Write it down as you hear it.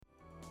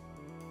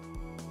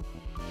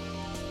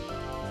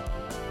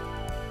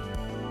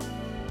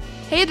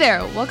Hey there,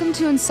 welcome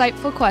to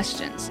Insightful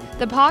Questions,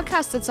 the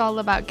podcast that's all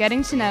about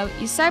getting to know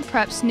Eastside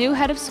Prep's new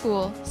head of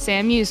school,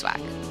 Sam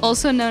Uzwack,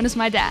 also known as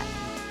my dad.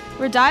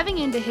 We're diving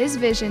into his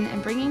vision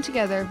and bringing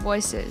together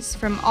voices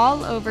from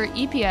all over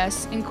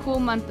EPS in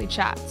cool monthly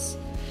chats.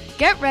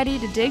 Get ready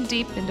to dig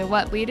deep into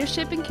what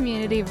leadership and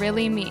community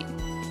really mean.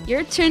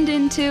 You're tuned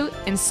into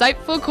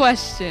Insightful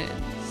Questions.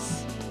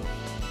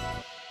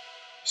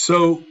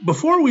 So,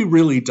 before we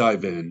really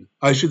dive in,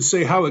 I should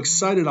say how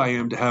excited I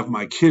am to have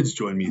my kids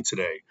join me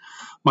today.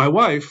 My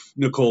wife,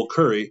 Nicole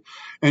Curry,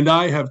 and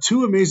I have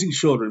two amazing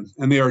children,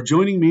 and they are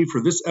joining me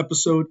for this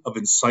episode of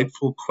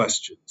Insightful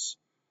Questions.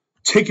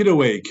 Take it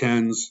away,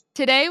 Kenz.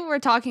 Today, we're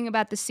talking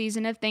about the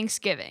season of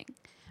Thanksgiving.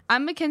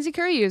 I'm MacKenzie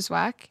Curry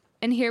Uzwack,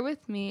 and here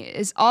with me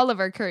is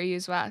Oliver Curry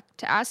Uzwack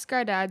to ask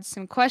our dads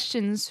some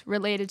questions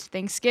related to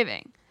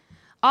Thanksgiving.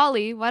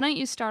 Ollie, why don't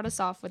you start us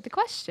off with the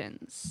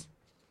questions?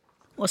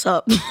 What's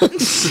up?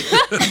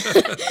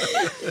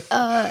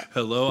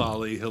 Hello,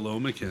 Ollie. Hello,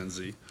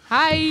 MacKenzie.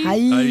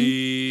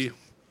 Hi.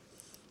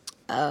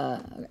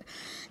 Hi.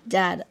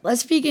 Dad,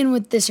 let's begin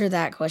with this or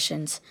that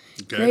questions.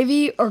 Okay.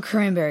 Gravy or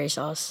cranberry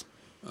sauce?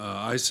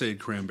 I say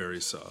cranberry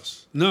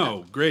sauce.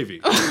 No,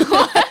 gravy.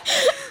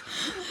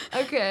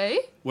 Okay.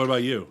 What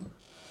about you?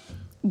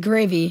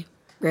 Gravy.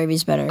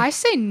 Gravy's better. I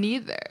say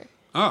neither.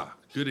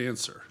 Good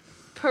answer.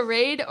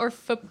 Parade or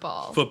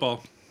football?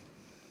 Football.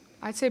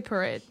 I'd say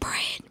parade.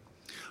 Parade.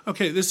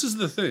 Okay, this is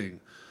the thing.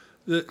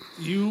 That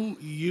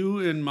you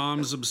and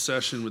Mom's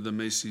obsession with the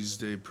Macy's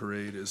Day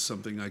Parade is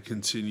something I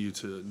continue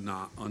to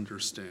not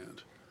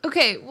understand.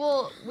 Okay,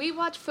 well, we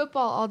watch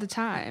football all the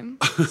time.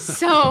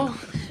 So,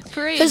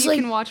 parade you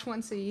can watch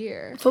once a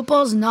year.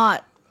 Football's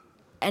not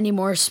any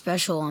more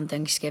special on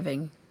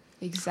Thanksgiving.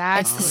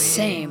 Exactly. It's the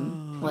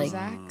same,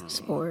 Exactly.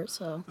 sport,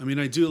 so. I mean,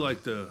 I do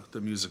like the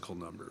musical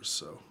numbers,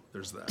 so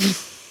there's that.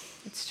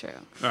 It's true.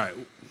 All right.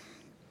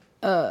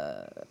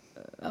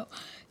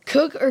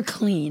 Cook or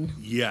clean?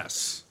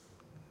 Yes.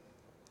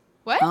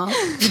 What?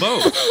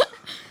 Both.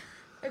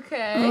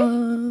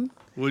 Okay.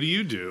 What do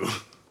you do?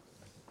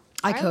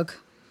 I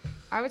cook.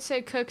 I would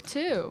say cook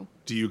too.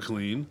 Do you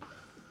clean?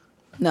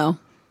 No.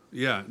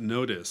 Yeah,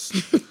 notice.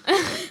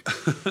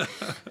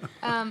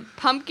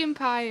 Pumpkin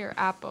pie or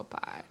apple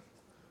pie?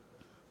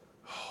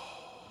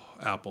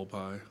 Apple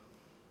pie.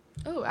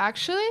 Oh,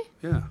 actually?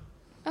 Yeah.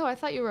 Oh, I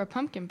thought you were a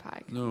pumpkin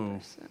pie No.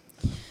 person.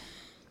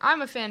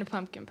 I'm a fan of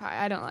pumpkin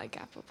pie. I don't like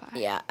apple pie.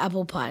 Yeah,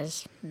 apple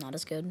pie's not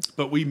as good.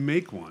 But we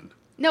make one.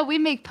 No, we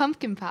make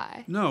pumpkin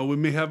pie. No, we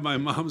may have my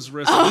mom's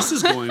recipe. This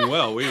is going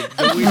well. We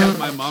have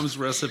my mom's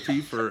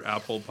recipe for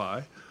apple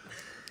pie.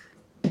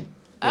 Or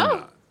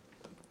not?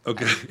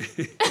 Okay.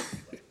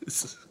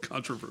 This is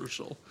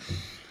controversial.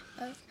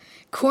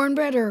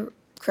 Cornbread or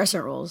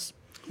crescent rolls?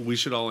 We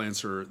should all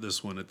answer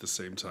this one at the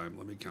same time.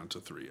 Let me count to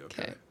three,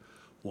 okay? Okay.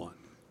 1,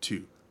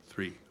 2,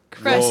 3.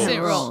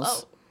 Crescent Rolls.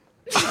 rolls.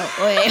 Oh,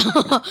 wait.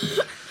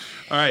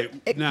 All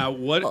right. Now,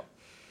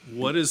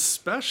 what is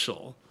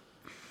special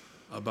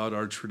about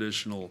our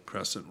traditional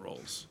crescent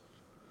rolls?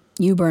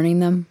 You burning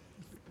them?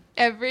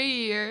 Every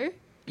year,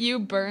 you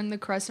burn the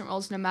crescent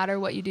rolls no matter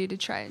what you do to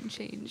try and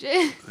change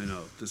it. I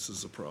know, this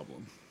is a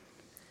problem.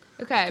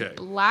 Okay,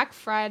 Black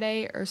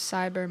Friday or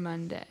Cyber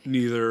Monday?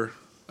 Neither.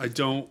 I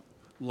don't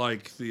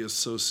like the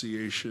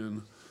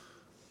association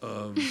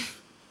of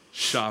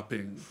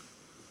shopping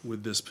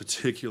with this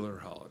particular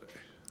holiday.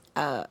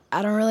 I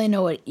don't really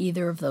know what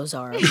either of those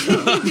are.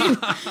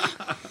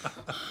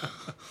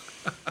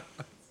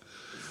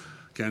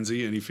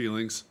 Kenzie, any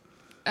feelings?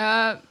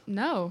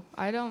 No,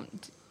 I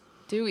don't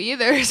do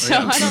either, so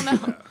I don't know.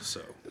 Yeah,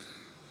 so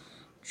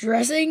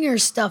Dressing or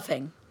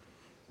stuffing?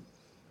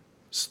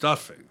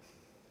 stuffing.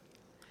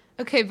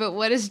 Okay, but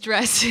what is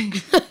dressing?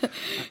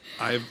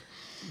 Do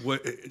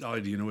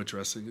you know what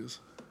dressing is?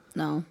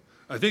 No.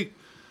 I think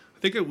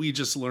that we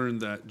just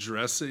learned that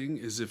dressing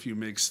is if you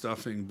make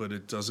stuffing, but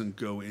it doesn't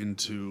go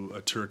into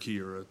a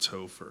turkey or a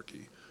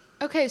tofurkey.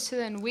 Okay, so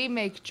then we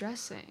make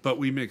dressing. But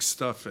we make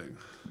stuffing.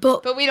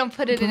 But we don't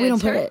put it in a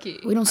turkey.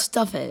 We don't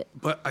stuff it.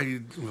 But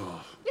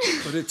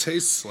it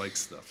tastes like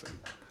stuffing.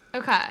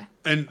 Okay.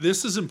 And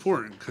this is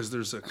important because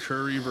there's a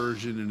curry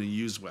version and a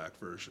Uzwack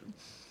version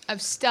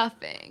Of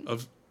stuffing.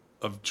 of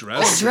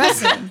dressing.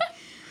 Dressing.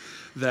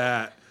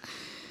 That,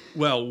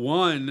 well,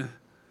 one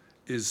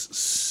is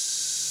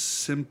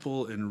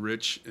simple and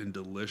rich and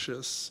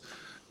delicious,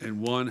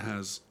 and one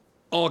has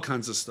all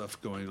kinds of stuff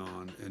going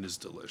on and is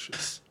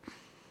delicious.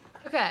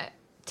 Okay,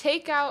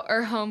 takeout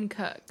or home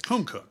cooked?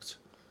 Home cooked.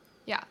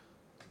 Yeah.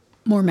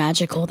 More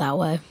magical that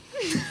way.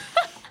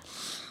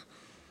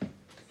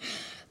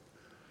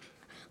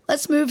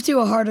 Let's move to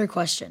a harder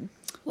question.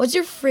 What's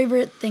your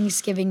favorite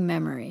Thanksgiving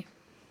memory?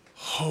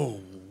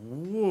 Oh,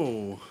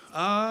 whoa.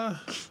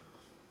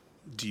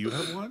 Do you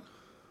have one?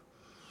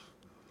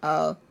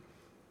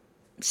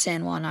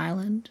 San Juan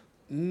Island.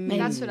 Maybe.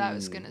 That's what I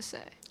was going to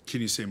say.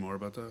 Can you say more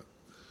about that?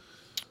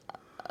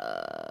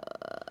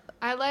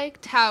 I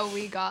liked how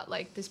we got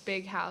like this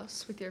big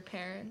house with your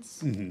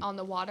parents on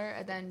the water,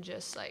 and then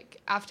just like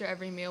after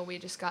every meal we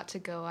just got to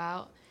go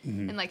out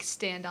and like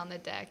stand on the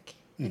deck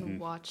and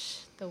watch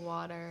the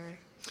water.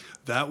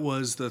 That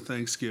was the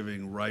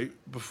Thanksgiving right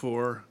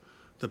before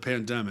the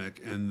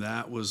pandemic, and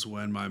that was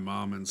when my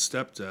mom and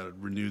stepdad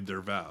renewed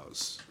their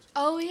vows.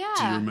 Oh, yeah.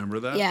 Do you remember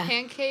that? Yeah.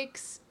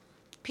 Pancakes,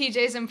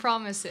 PJs, and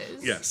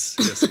promises. Yes.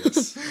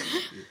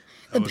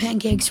 The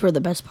pancakes were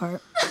the best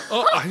part.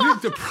 Oh, I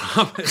think the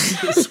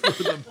promises were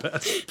the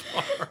best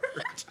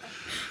part.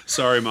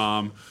 Sorry,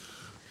 Mom.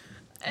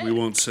 We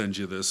won't send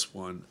you this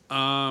one.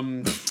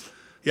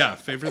 Yeah,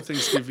 favorite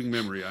Thanksgiving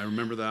memory. I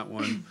remember that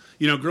one.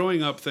 You know,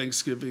 growing up,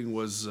 Thanksgiving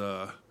was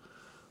a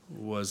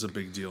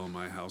big deal in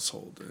my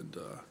household, and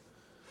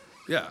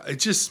yeah, it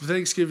just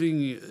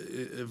Thanksgiving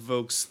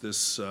evokes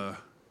this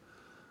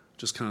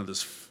just kind of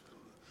this.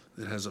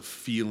 It has a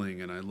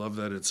feeling, and I love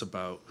that it's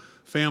about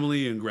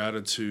family and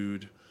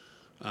gratitude.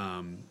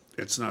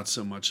 It's not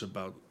so much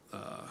about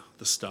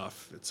the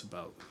stuff; it's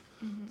about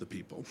the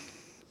people.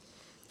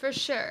 For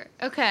sure.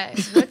 Okay,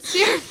 what's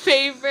your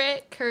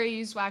favorite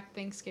Curry Uzwack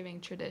Thanksgiving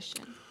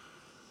tradition?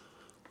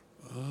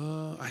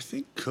 I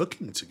think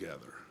cooking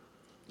together.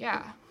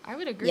 Yeah, I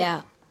would agree.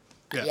 Yeah,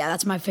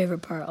 that's my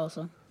favorite part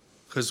also.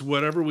 Because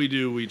whatever we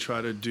do, we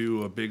try to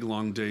do a big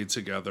long day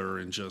together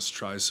and just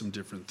try some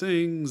different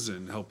things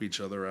and help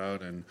each other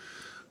out and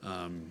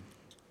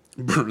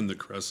burn the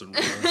crescent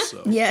roll.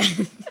 So. Yeah.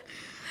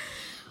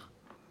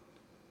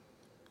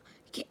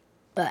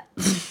 But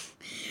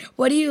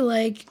what do you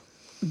like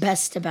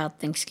best about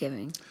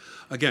Thanksgiving?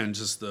 Again,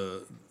 just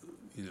the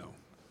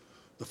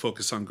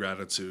focus on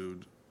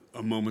gratitude,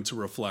 a moment to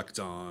reflect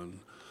on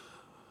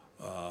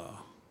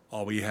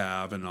all we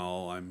have and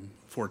all. I'm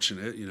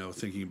fortunate,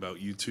 thinking about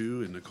you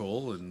two and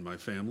Nicole and my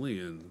family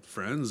and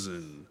friends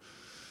and,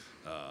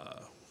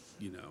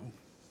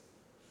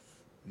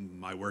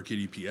 my work at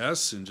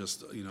EPS and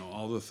just,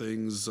 all the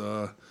things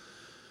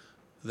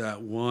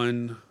that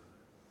one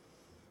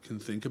can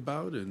think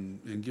about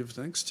and give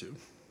thanks to.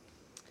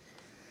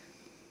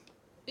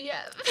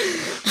 Yeah.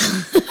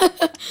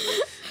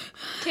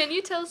 Can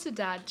you tell us a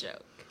dad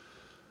joke?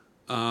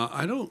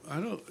 I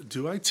don't.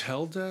 Do I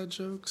tell dad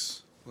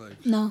jokes?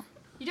 No.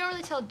 You don't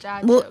really tell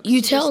dad Well, jokes.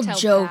 you just tell bad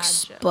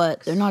jokes,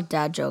 but they're not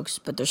dad jokes,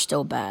 but they're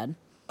still bad.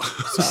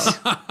 So,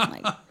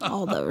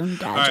 all the dad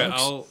jokes. All right,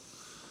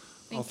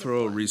 I'll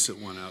throw a recent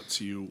one out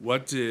to you.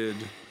 What did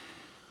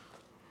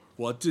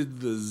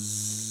the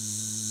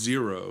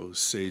 0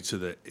 say to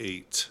the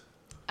 8?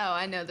 Oh,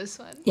 I know this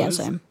one. Yeah,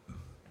 same.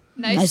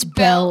 Nice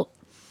belt.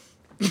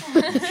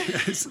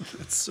 Yes,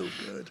 that's so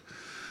good.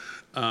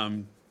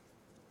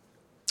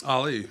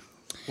 Ollie,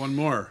 one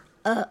more.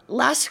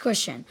 Last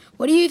question.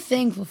 What are you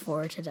thankful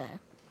for today?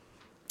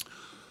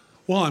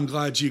 Well, I'm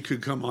glad you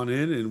could come on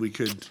in and we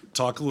could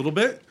talk a little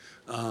bit.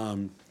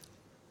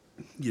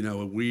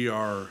 We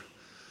are.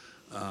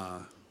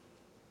 I'm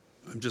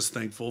just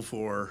thankful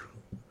for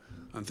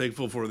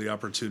the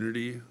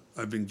opportunity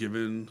I've been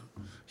given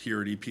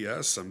here at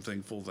EPS. I'm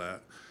thankful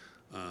that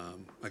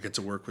I get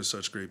to work with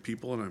such great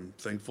people, and I'm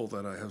thankful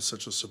that I have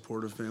such a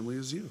supportive family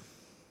as you.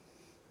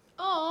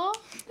 Aw,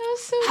 that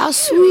was so How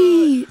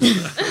cute. sweet.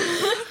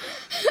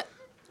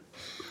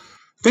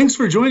 Thanks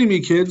for joining me,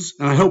 kids,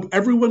 and I hope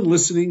everyone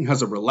listening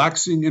has a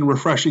relaxing and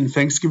refreshing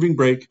Thanksgiving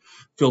break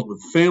filled with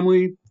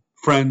family,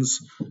 friends,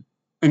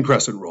 and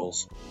crescent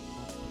rolls.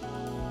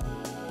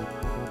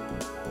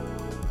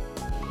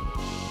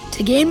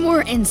 To gain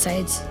more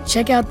insights,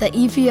 check out the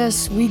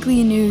EPS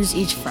Weekly News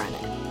each Friday.